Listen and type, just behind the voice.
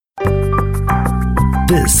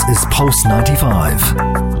This is Pulse 95.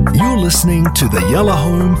 You're listening to the Yellow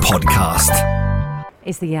Home Podcast.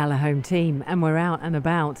 It's the Yellow Home team, and we're out and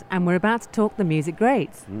about, and we're about to talk the music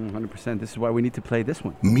greats. 100%. This is why we need to play this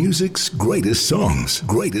one. Music's greatest songs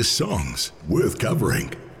worth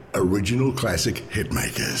covering. Original classic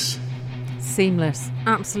hitmakers. Seamless,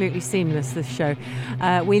 absolutely seamless, this show.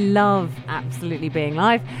 We love absolutely being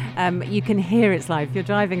live. You can hear it's live. If you're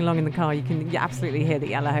driving along in the car, you absolutely hear that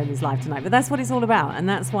Yellow Home is live tonight. But that's what it's all about, and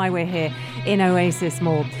that's why we're here in Oasis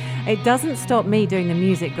Mall. It doesn't stop me doing the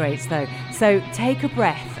music greats, though. So take a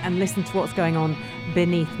breath and listen to what's going on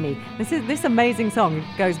beneath me. This amazing song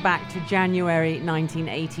goes back to January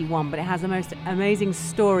 1981, but it has the most amazing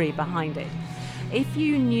story behind it. If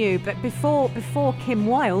you knew, but before Kim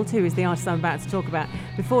Wilde, who is the artist I'm about to talk about,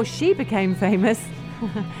 before she became famous,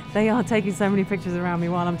 they are taking so many pictures around me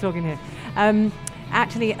while I'm talking here.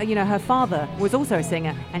 Actually, her father was also a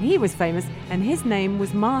singer, and he was famous, and his name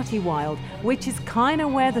was Marty Wilde, which is kind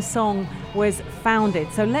of where the song was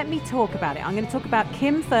founded. So let me talk about it. I'm going to talk about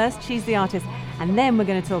Kim first, she's the artist, and then we're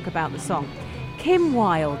going to talk about the song. Kim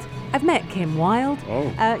Wilde. I've met Kim Wilde.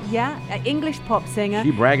 Oh. English pop singer.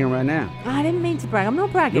 She bragging right now. I didn't mean to brag. I'm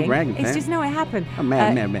not bragging. You're bragging, It's man. just, no, it happened. I'm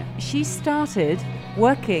mad. She started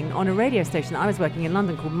working on a radio station that I was working in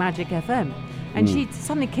London called Magic FM. And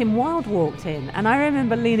suddenly Kim Wilde walked in. And I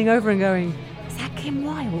remember leaning over and going, is that Kim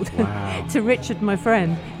Wilde? Wow. To Richard, my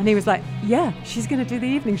friend. And he was like, yeah, she's going to do the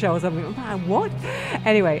evening show or something. I'm like, what?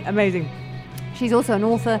 Anyway, amazing. She's also an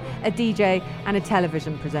author, a DJ, and a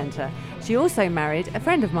television presenter. She also married a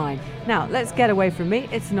friend of mine. Now, let's get away from me.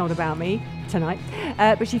 It's not about me tonight.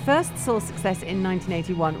 But she first saw success in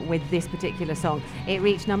 1981 with this particular song. It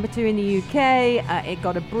reached number 2 in the UK. It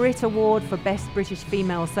got a Brit Award for Best British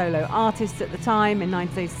Female Solo Artist at the time in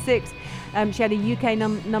 1986. She had a UK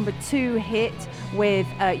number 2 hit with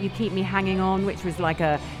You Keep Me Hanging On, which was like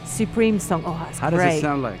a Supreme song. Oh, that's How great. does it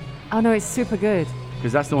sound like? Oh, no, it's super good.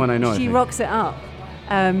 Because that's the one I know. She rocks it up.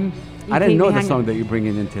 I didn't know the song that you're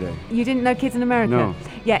bringing in today. You didn't know Kids in America? No.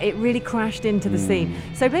 Yeah, it really crashed into the scene.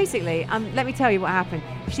 So basically, let me tell you what happened.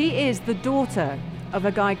 She is the daughter of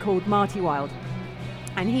a guy called Marty Wilde,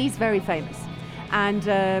 and he's very famous. And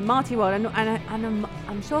Marty Wilde, and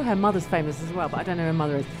I'm sure her mother's famous as well, but I don't know who her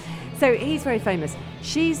mother is. So he's very famous.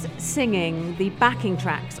 She's singing the backing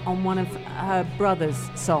tracks on one of her brother's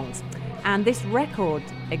songs. And this record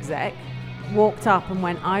exec walked up and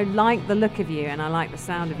went, I like the look of you and I like the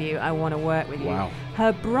sound of you, I want to work with you. Wow.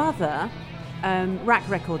 Her brother, Rack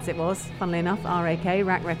Records it was, funnily enough, R-A-K,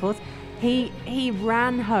 Rack Records, he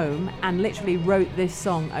ran home and literally wrote this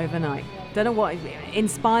song overnight. Don't know what,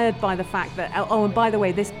 inspired by the fact that, oh, and by the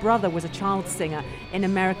way, this brother was a child singer in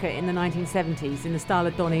America in the 1970s in the style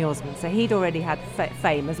of Donny Osmond, so he'd already had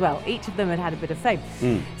fame as well. Each of them had had a bit of fame.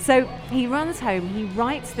 So he runs home, he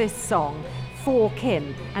writes this song for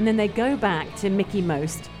Kim, and then they go back to Mickey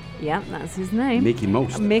Most. Yeah, that's his name. Mickey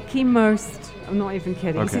Most. Mickey Most. I'm not even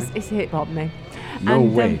kidding. Okay. It's a hip hop name. No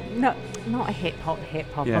way. No, not a hip hop.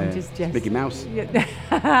 Yeah, I'm just Mickey Mouse.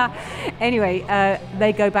 Yeah. Anyway,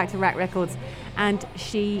 they go back to Rack Records, and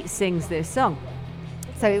she sings this song.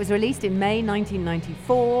 So it was released in May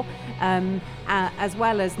 1994, as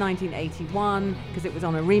well as 1981, because it was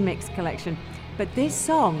on a remix collection. But this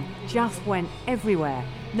song just went everywhere.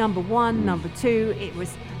 Number 1, number 2. It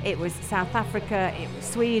was South Africa, it was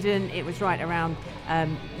Sweden, it was right around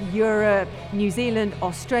Europe, New Zealand,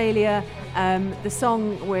 Australia. The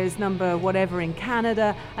song was number whatever in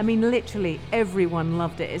Canada. I mean, literally everyone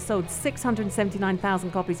loved it. It sold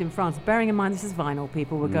 679,000 copies in France. Bearing in mind, this is vinyl,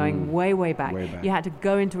 people were going way back. You had to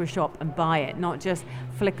go into a shop and buy it, not just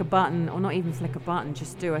flick a button, or not even flick a button,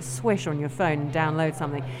 just do a swish on your phone and download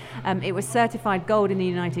something. It was certified gold in the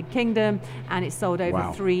United Kingdom, and it sold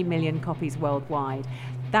over 3 million copies worldwide.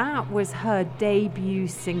 That was her debut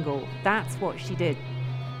single. That's what she did.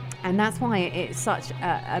 And that's why it's such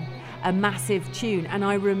a massive tune. And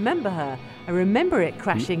I remember her. I remember it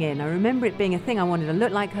crashing in. I remember it being a thing. I wanted to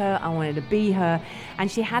look like her. I wanted to be her. And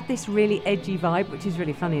she had this really edgy vibe, which is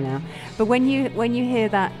really funny now. But when you hear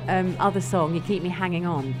that other song, You Keep Me Hanging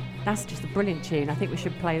On, that's just a brilliant tune. I think we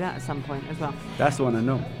should play that at some point as well. That's the one I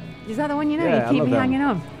know. Is that the one you know? Yeah, You Keep Me that Hanging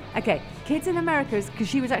On. Okay, Kids in America, because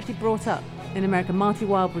she was actually brought up in America. Marty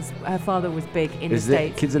Wilde her father was big in the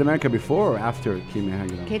States. Kids in America before or after Keep Me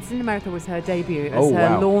Hanging On? Kids in America was her debut as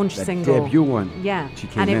her launch that single. Debut one. Yeah, She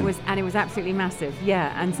came in. it was absolutely massive.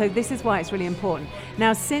 Yeah, and so this is why it's really important.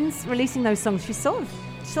 Now, since releasing those songs, she sort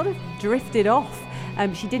of drifted off.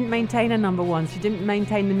 She didn't maintain her number ones. She didn't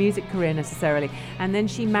maintain the music career necessarily. And then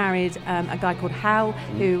she married a guy called Hal,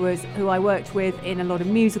 who I worked with in a lot of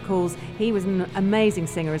musicals. He was an amazing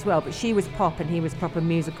singer as well, but she was pop and he was proper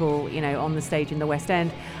musical, on the stage in the West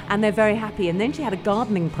End. And they're very happy. And then she had a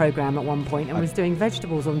gardening program at one point and was doing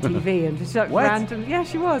vegetables on TV and just random. Yeah,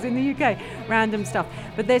 she was in the UK. Random stuff.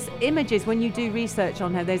 But there's images when you do research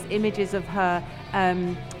on her. There's images of her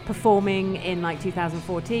performing in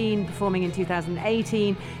 2014, performing in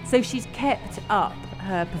 2018. So she's kept up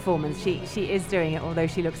her performance. She is doing it, although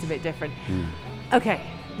she looks a bit different. Okay,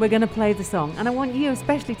 we're going to play the song, and I want you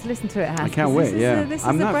especially to listen to it, Has. I can't wait.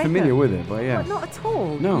 I'm not familiar with it, but yeah. Well, not at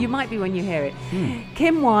all. No. You might be when you hear it.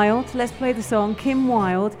 Kim Wilde. Let's play the song. Kim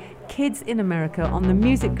Wilde, "Kids in America" on the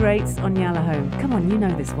Music Greats on Yalla Home. Come on, you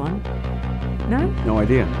know this one. No? No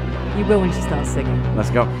idea. You will when she starts singing. Let's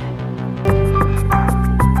go.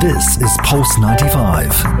 This is Pulse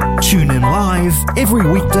 95. Tune in live every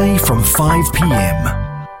weekday from 5 p.m.